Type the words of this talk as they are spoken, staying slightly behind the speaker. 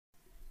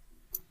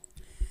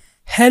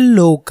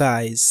Hello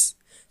guys.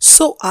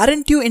 So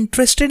aren't you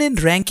interested in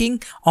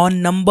ranking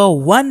on number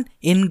 1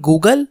 in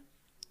Google?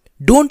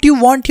 Don't you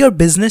want your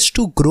business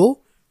to grow?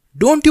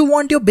 Don't you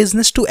want your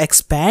business to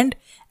expand?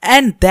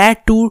 And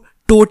that too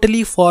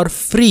totally for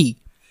free.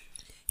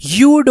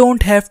 You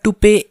don't have to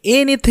pay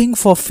anything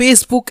for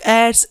Facebook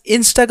ads,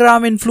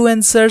 Instagram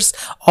influencers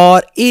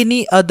or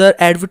any other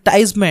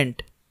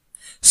advertisement.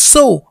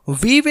 So,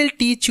 we will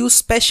teach you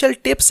special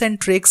tips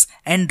and tricks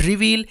and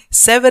reveal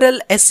several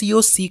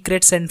SEO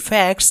secrets and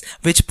facts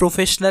which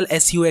professional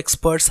SEO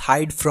experts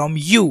hide from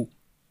you.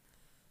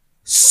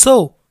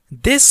 So,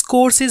 this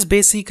course is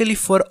basically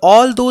for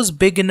all those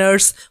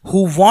beginners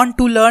who want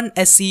to learn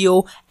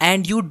SEO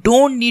and you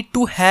don't need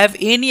to have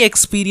any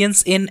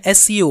experience in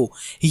SEO.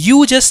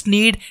 You just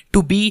need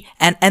to be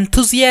an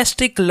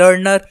enthusiastic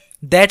learner,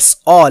 that's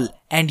all,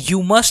 and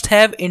you must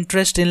have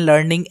interest in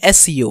learning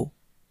SEO.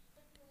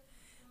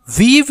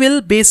 We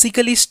will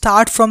basically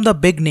start from the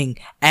beginning,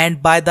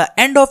 and by the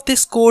end of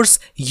this course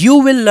you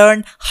will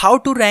learn how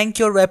to rank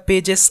your web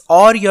pages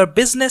or your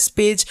business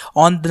page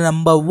on the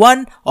number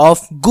 1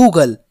 of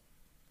Google.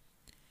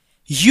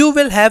 You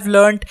will have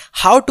learned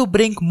how to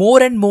bring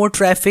more and more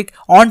traffic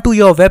onto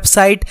your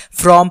website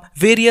from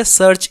various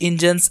search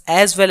engines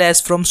as well as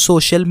from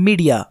social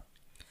media.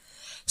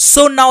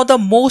 So now the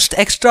most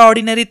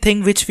extraordinary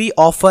thing which we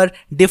offer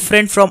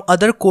different from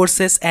other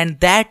courses, and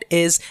that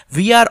is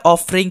we are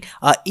offering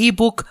a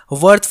ebook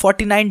worth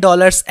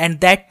 $49 and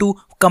that too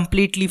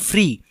completely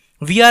free.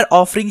 We are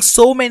offering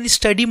so many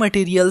study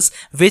materials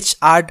which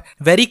are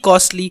very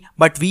costly,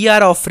 but we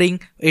are offering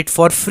it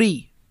for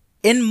free.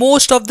 In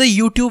most of the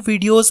YouTube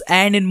videos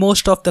and in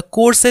most of the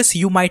courses,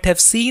 you might have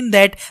seen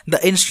that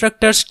the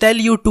instructors tell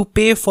you to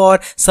pay for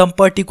some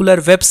particular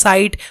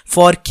website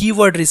for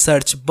keyword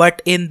research.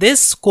 But in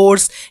this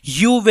course,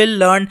 you will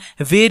learn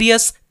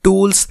various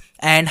tools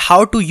and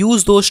how to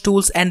use those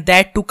tools, and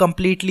that too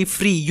completely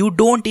free. You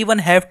don't even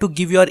have to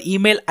give your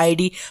email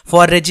ID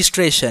for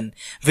registration.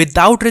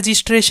 Without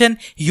registration,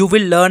 you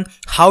will learn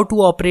how to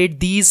operate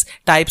these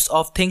types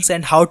of things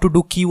and how to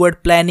do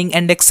keyword planning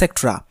and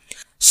etc.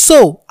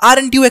 So,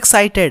 aren't you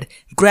excited?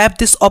 Grab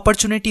this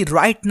opportunity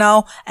right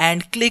now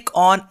and click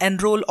on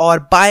enroll or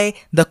buy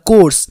the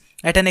course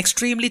at an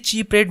extremely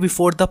cheap rate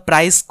before the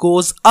price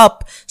goes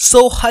up.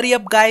 So hurry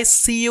up guys,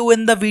 see you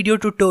in the video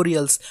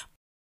tutorials.